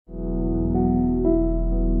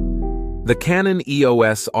The Canon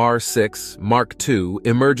EOS R6 Mark II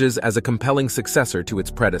emerges as a compelling successor to its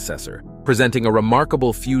predecessor, presenting a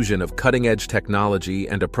remarkable fusion of cutting-edge technology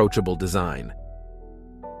and approachable design.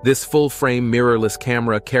 This full-frame mirrorless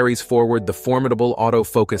camera carries forward the formidable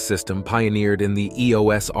autofocus system pioneered in the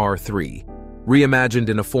EOS R3, reimagined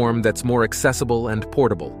in a form that's more accessible and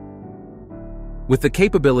portable. With the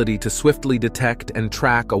capability to swiftly detect and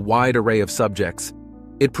track a wide array of subjects,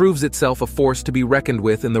 it proves itself a force to be reckoned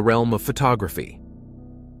with in the realm of photography.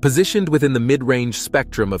 Positioned within the mid-range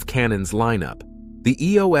spectrum of Canon's lineup, the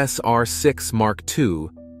EOS R6 Mark II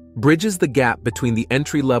bridges the gap between the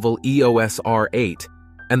entry-level EOS R8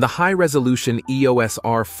 and the high-resolution EOS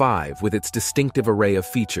R5 with its distinctive array of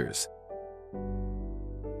features.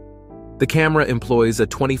 The camera employs a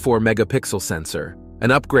 24-megapixel sensor,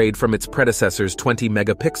 an upgrade from its predecessor's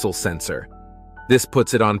 20-megapixel sensor. This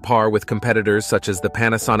puts it on par with competitors such as the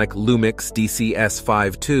Panasonic Lumix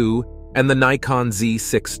DCS-5 II and the Nikon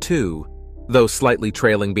Z6 II, though slightly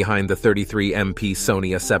trailing behind the 33MP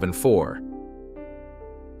Sony A7 IV.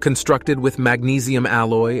 Constructed with magnesium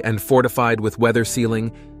alloy and fortified with weather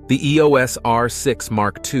sealing, the EOS R6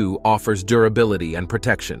 Mark II offers durability and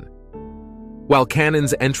protection. While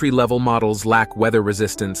Canon's entry-level models lack weather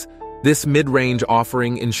resistance, this mid-range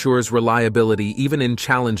offering ensures reliability even in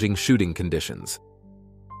challenging shooting conditions.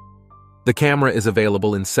 The camera is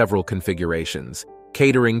available in several configurations,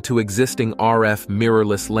 catering to existing RF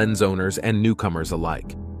mirrorless lens owners and newcomers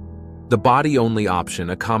alike. The body-only option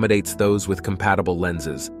accommodates those with compatible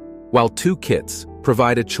lenses, while two kits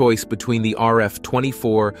provide a choice between the RF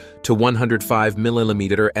 24 to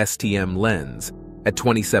 105mm STM lens at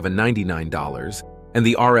 $2,799 and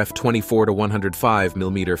the RF 24 to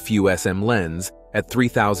 105mm FU SM lens at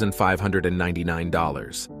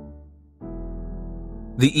 $3,599.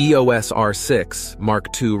 The EOS R6 Mark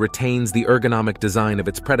II retains the ergonomic design of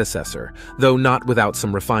its predecessor, though not without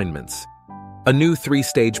some refinements. A new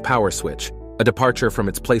 3-stage power switch, a departure from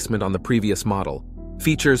its placement on the previous model,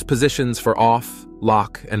 features positions for off,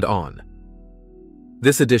 lock, and on.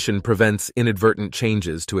 This addition prevents inadvertent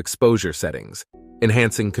changes to exposure settings,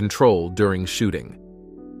 enhancing control during shooting.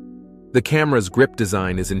 The camera's grip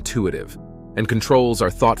design is intuitive, and controls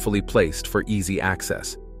are thoughtfully placed for easy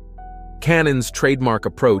access. Canon's trademark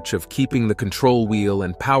approach of keeping the control wheel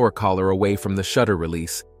and power collar away from the shutter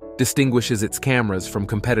release distinguishes its cameras from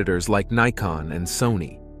competitors like Nikon and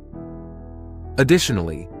Sony.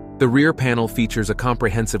 Additionally, the rear panel features a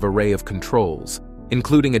comprehensive array of controls,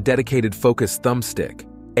 including a dedicated focus thumbstick,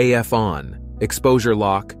 AF on, exposure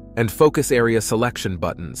lock, and focus area selection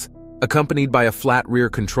buttons, accompanied by a flat rear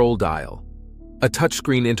control dial. A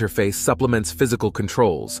touchscreen interface supplements physical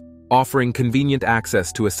controls, offering convenient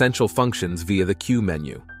access to essential functions via the Q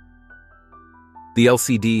menu. The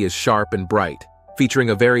LCD is sharp and bright, featuring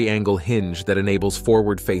a vari-angle hinge that enables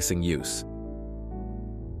forward-facing use.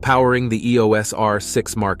 Powering the EOS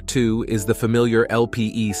R6 Mark II is the familiar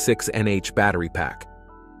LPE6NH battery pack.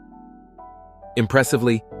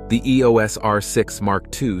 Impressively, the EOS R6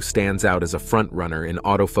 Mark II stands out as a front-runner in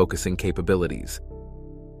autofocusing capabilities.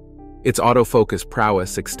 Its autofocus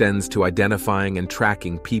prowess extends to identifying and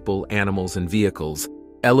tracking people, animals, and vehicles,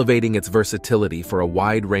 elevating its versatility for a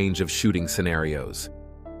wide range of shooting scenarios.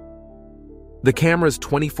 The camera's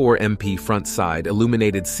 24MP front-side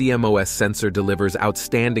illuminated CMOS sensor delivers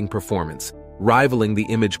outstanding performance, rivaling the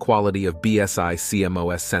image quality of BSI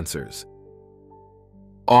CMOS sensors.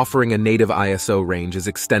 Offering a native ISO range is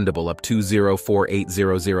extendable up to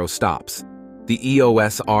 04800 stops. The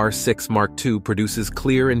EOS R6 Mark II produces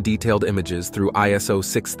clear and detailed images through ISO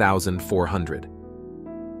 6400.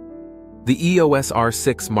 The EOS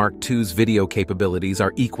R6 Mark II's video capabilities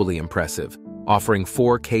are equally impressive, offering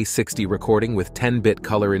 4K 60 recording with 10-bit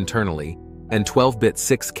color internally and 12-bit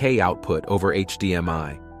 6K output over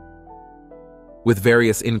HDMI. With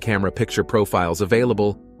various in-camera picture profiles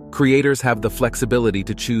available, creators have the flexibility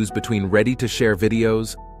to choose between ready-to-share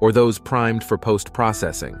videos or those primed for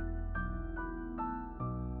post-processing.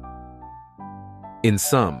 In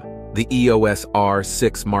sum, the EOS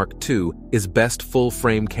R6 Mark II is best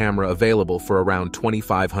full-frame camera available for around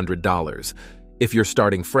 $2,500. If you're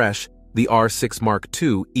starting fresh, the R6 Mark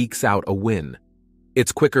II ekes out a win.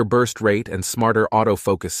 Its quicker burst rate and smarter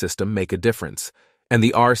autofocus system make a difference, and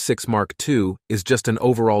the R6 Mark II is just an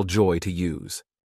overall joy to use.